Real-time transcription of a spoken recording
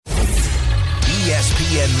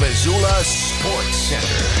ESPN Missoula Sports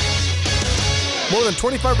Center. More than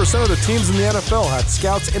 25% of the teams in the NFL had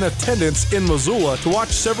scouts in attendance in Missoula to watch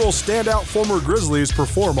several standout former Grizzlies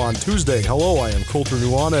perform on Tuesday. Hello, I am Colter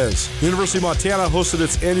Nuanez. The University of Montana hosted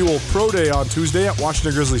its annual Pro Day on Tuesday at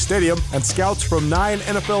Washington Grizzly Stadium, and scouts from 9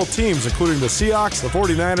 NFL teams, including the Seahawks, the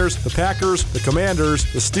 49ers, the Packers, the Commanders,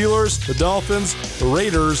 the Steelers, the Dolphins, the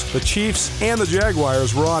Raiders, the Chiefs, and the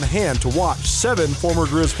Jaguars were on hand to watch 7 former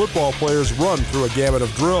Grizz football players run through a gamut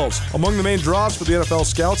of drills. Among the main draws for the NFL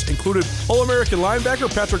scouts included All-American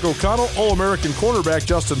linebacker Patrick O'Connell, All-American cornerback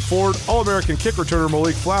Justin Ford, All-American kick returner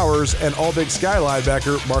Malik Flowers, and All-Big Sky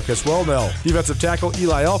linebacker Marcus Wellnell. Defensive tackle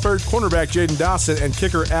Eli Elford, cornerback Jaden Dawson, and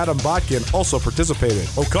kicker Adam Botkin also participated.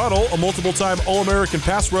 O'Connell, a multiple-time All-American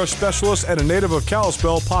pass rush specialist and a native of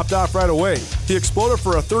Kalispell, popped off right away. He exploded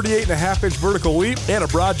for a 38.5-inch vertical leap and a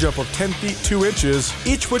broad jump of 10 feet 2 inches,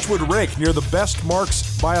 each which would rank near the best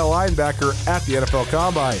marks by a linebacker at the NFL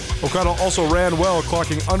Combine. O'Connell also ran well,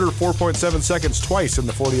 clocking under 4.7 seconds twice in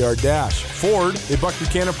the 40-yard dash. Ford, a Buck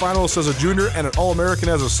Buchanan finalist as a junior and an All-American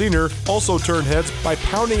as a senior, also turned heads by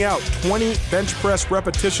pounding out 20 bench press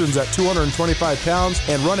repetitions at 225 pounds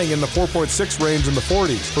and running in the 4.6 range in the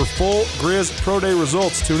 40s. For full Grizz Pro Day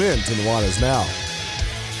results, tune in to Nuanez Now.